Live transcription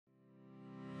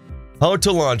How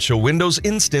to launch a Windows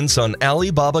instance on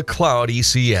Alibaba Cloud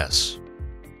ECS.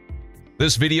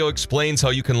 This video explains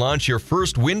how you can launch your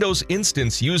first Windows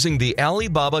instance using the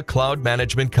Alibaba Cloud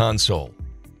Management Console.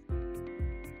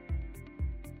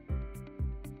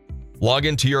 Log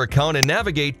into your account and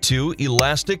navigate to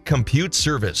Elastic Compute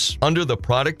Service under the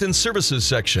Product and Services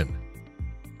section.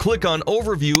 Click on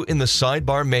Overview in the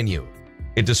sidebar menu.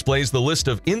 It displays the list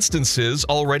of instances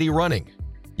already running.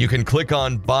 You can click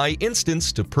on Buy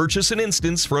Instance to purchase an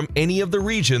instance from any of the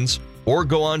regions, or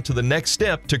go on to the next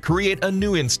step to create a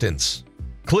new instance.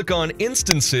 Click on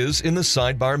Instances in the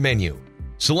sidebar menu.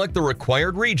 Select the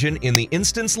required region in the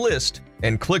instance list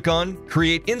and click on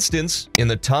Create Instance in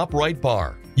the top right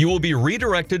bar. You will be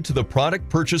redirected to the Product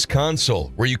Purchase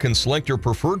console, where you can select your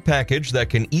preferred package that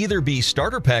can either be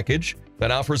Starter Package that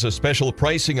offers a special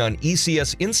pricing on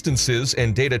ECS instances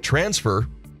and data transfer,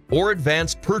 or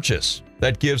Advanced Purchase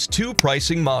that gives two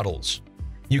pricing models.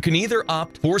 You can either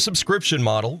opt for subscription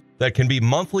model that can be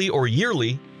monthly or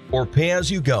yearly, or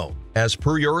pay-as-you-go as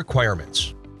per your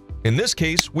requirements. In this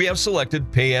case, we have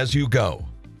selected pay-as-you-go.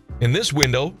 In this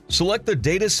window, select the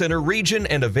data center region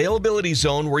and availability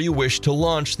zone where you wish to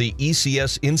launch the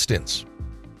ECS instance.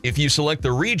 If you select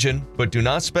the region but do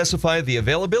not specify the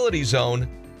availability zone,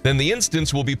 then the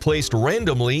instance will be placed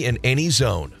randomly in any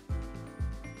zone.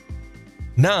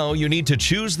 Now you need to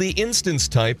choose the instance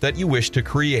type that you wish to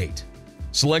create.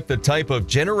 Select the type of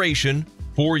generation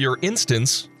for your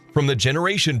instance from the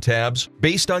Generation tabs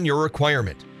based on your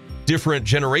requirement. Different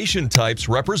generation types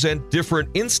represent different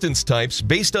instance types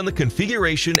based on the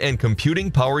configuration and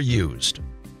computing power used.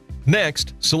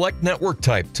 Next, select network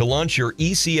type to launch your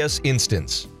ECS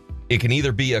instance. It can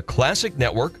either be a classic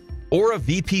network or a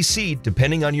VPC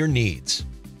depending on your needs.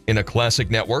 In a classic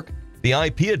network, the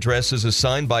IP address is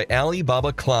assigned by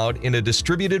Alibaba Cloud in a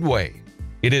distributed way.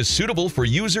 It is suitable for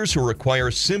users who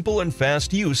require simple and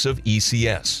fast use of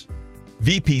ECS.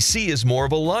 VPC is more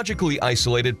of a logically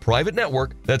isolated private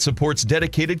network that supports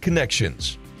dedicated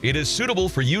connections. It is suitable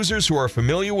for users who are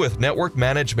familiar with network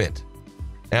management.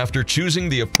 After choosing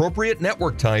the appropriate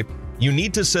network type, you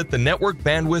need to set the network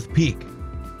bandwidth peak,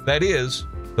 that is,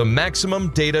 the maximum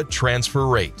data transfer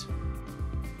rate.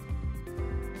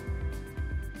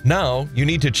 Now, you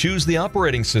need to choose the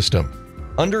operating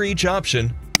system. Under each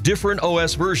option, different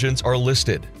OS versions are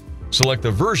listed. Select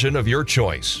the version of your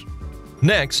choice.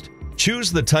 Next,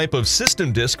 choose the type of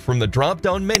system disk from the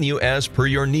drop-down menu as per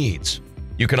your needs.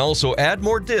 You can also add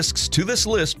more disks to this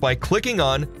list by clicking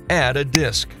on Add a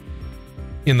Disk.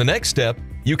 In the next step,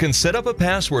 you can set up a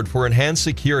password for enhanced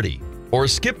security, or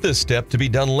skip this step to be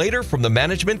done later from the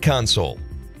Management Console.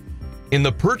 In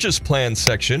the Purchase Plan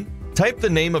section, type the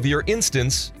name of your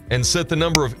instance and set the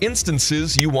number of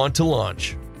instances you want to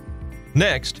launch.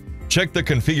 Next, check the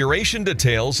configuration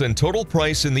details and total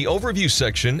price in the Overview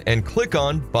section and click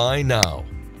on Buy Now.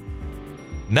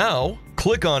 Now,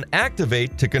 click on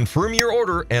Activate to confirm your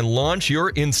order and launch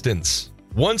your instance.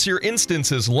 Once your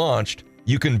instance is launched,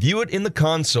 you can view it in the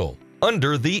console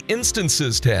under the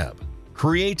Instances tab.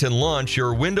 Create and launch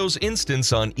your Windows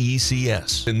instance on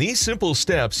ECS in these simple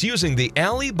steps using the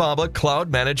Alibaba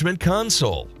Cloud Management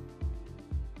Console.